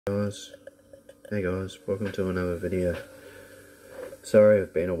Guys, hey guys, welcome to another video. Sorry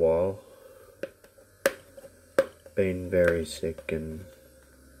it's been a while. Been very sick and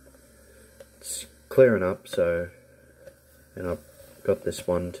it's clearing up, and I've got this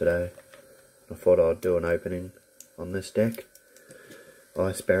one today. I thought I'd do an opening on this deck,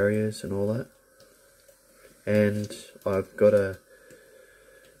 ice barriers and all that. And I've got a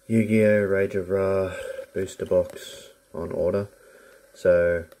Yu-Gi-Oh! Rage of Ra booster box on order.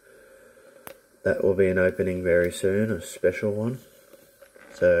 So that will be an opening very soon, a special one.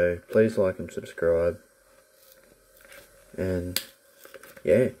 So please like and subscribe. And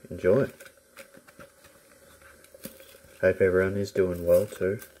yeah, enjoy. Hope everyone is doing well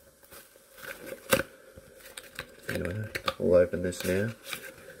too. Anyway, we'll open this now.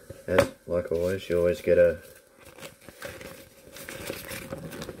 As like always, you always get a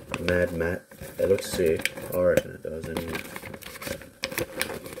mad mat. It looks sick. I reckon it does anyway.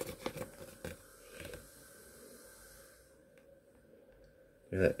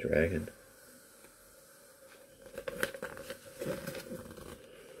 Look at that dragon.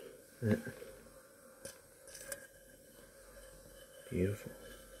 Yeah. Beautiful.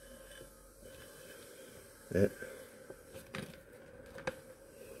 Yeah.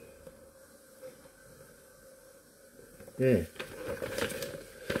 Yeah.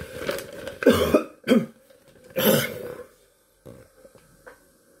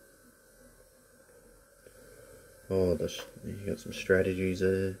 Oh, you got some strategies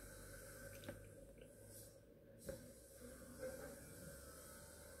there.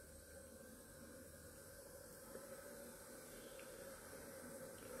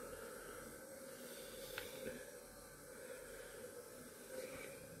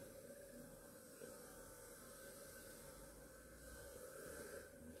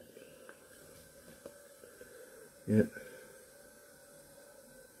 Yep.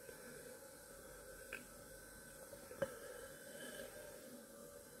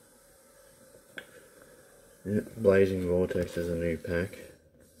 Yep, Blazing Vortex is a new pack.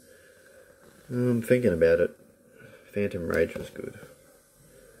 I'm thinking about it. Phantom Rage was good.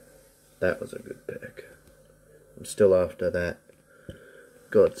 That was a good pack. I'm still after that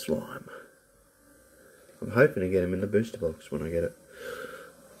God Slime. I'm hoping to get him in the booster box when I get it.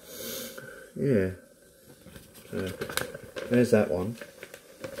 Yeah. So, there's that one.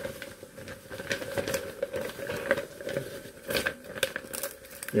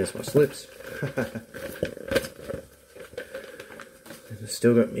 There's my slips.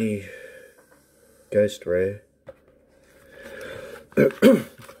 Still got me Ghost Rare. So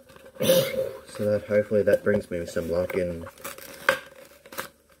that hopefully that brings me some luck in,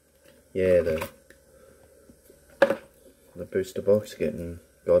 yeah, the booster box, getting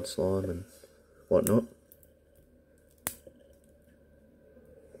God Slime and whatnot.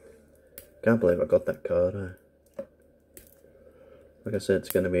 Can't believe I got that card, eh? Like I said, it's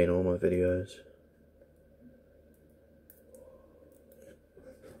going to be in all my videos.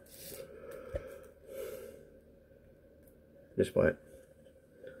 Just wait.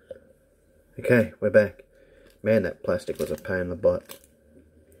 Okay, we're back. Man, that plastic was a pain in the butt.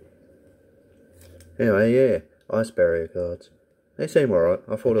 Anyway, yeah, ice barrier cards. They seem alright.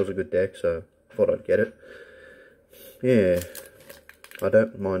 I thought it was a good deck, so I thought I'd get it. Yeah. I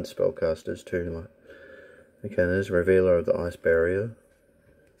don't mind spellcasters too, like. Okay, there's Revealer of the Ice Barrier.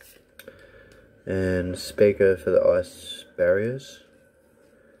 And Speaker for the Ice Barriers.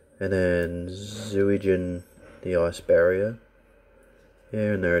 And then Zuijin the Ice Barrier.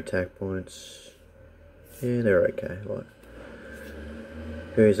 Yeah, and their attack points. Yeah, they're okay, like.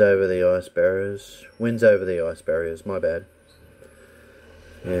 Who's over the Ice Barriers? Wins over the Ice Barriers, my bad.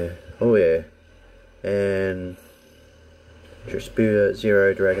 Yeah, oh yeah. And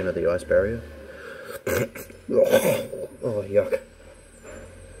Zero Dragon of the Ice Barrier. Oh, yuck.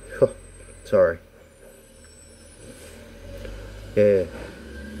 Sorry. Yeah.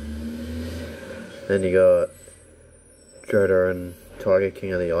 Then you got Dredder and Tiger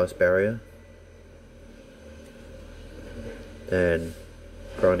King of the Ice Barrier. Then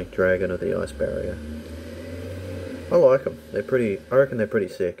Chronic Dragon of the Ice Barrier. I like them. They're pretty. I reckon they're pretty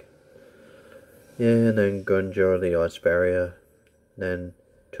sick. Yeah, and then Gunjo of the Ice Barrier. Then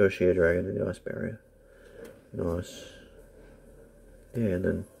Toshio Dragon of the Ice Barrier. Nice. Yeah, and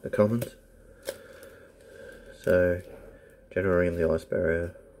then the commons. So, General Ring of the Ice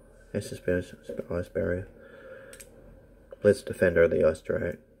Barrier. SSP Ice Barrier. Blitz Defender of the Ice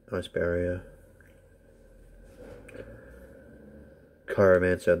Barrier.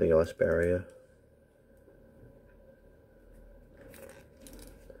 Chiromancer of the Ice Barrier.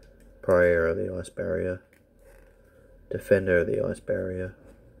 Prior of the Ice Barrier. Defender of the Ice Barrier.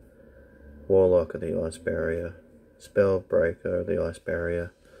 Warlock of the Ice Barrier, Spellbreaker of the Ice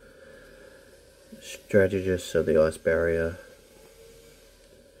Barrier, Strategist of the Ice Barrier,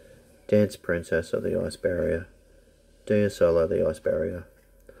 Dance Princess of the Ice Barrier, DSL of the Ice Barrier,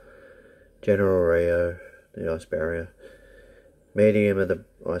 General Rio, the Ice Barrier, Medium of the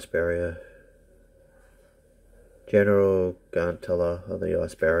Ice Barrier, General Gantella of the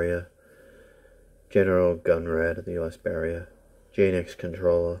Ice Barrier, General Gunrad of the Ice Barrier, Genex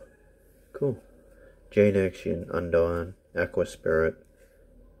Controller, cool, Genex Undyne, Aqua Spirit,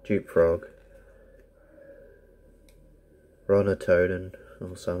 Dupe Frog, Ronatoden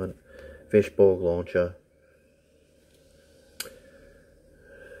or something, Fishball Launcher,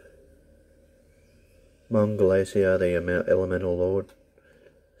 Mongalacia the Elemental Lord,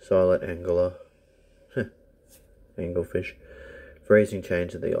 Silent Angler, Anglefish, Freezing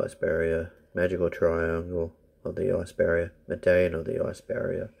Chains of the Ice Barrier, Magical Triangle of the Ice Barrier, Medallion of the Ice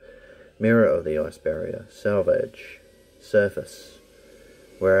Barrier, Mirror of the Ice Barrier, Salvage, Surface,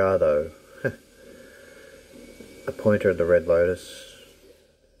 Where Are Thou, A Pointer of the Red Lotus,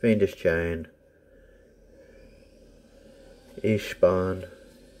 Fiendish Chain, Ishban,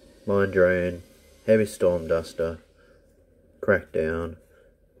 Mind Drain, Heavy Storm Duster, Crackdown,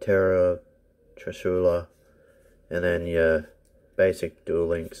 Terra, Trishula, and then your basic Duel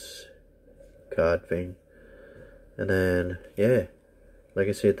Links card thing. And then, yeah,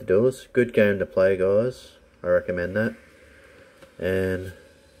 Legacy of the Duelist. Good game to play, guys. I recommend that. And,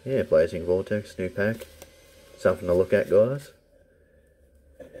 yeah, Blazing Vortex, new pack. Something to look at, guys.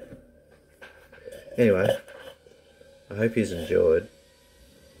 Anyway, I hope you've enjoyed.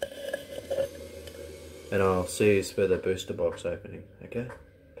 And I'll see you for the booster box opening, okay?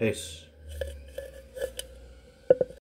 Peace.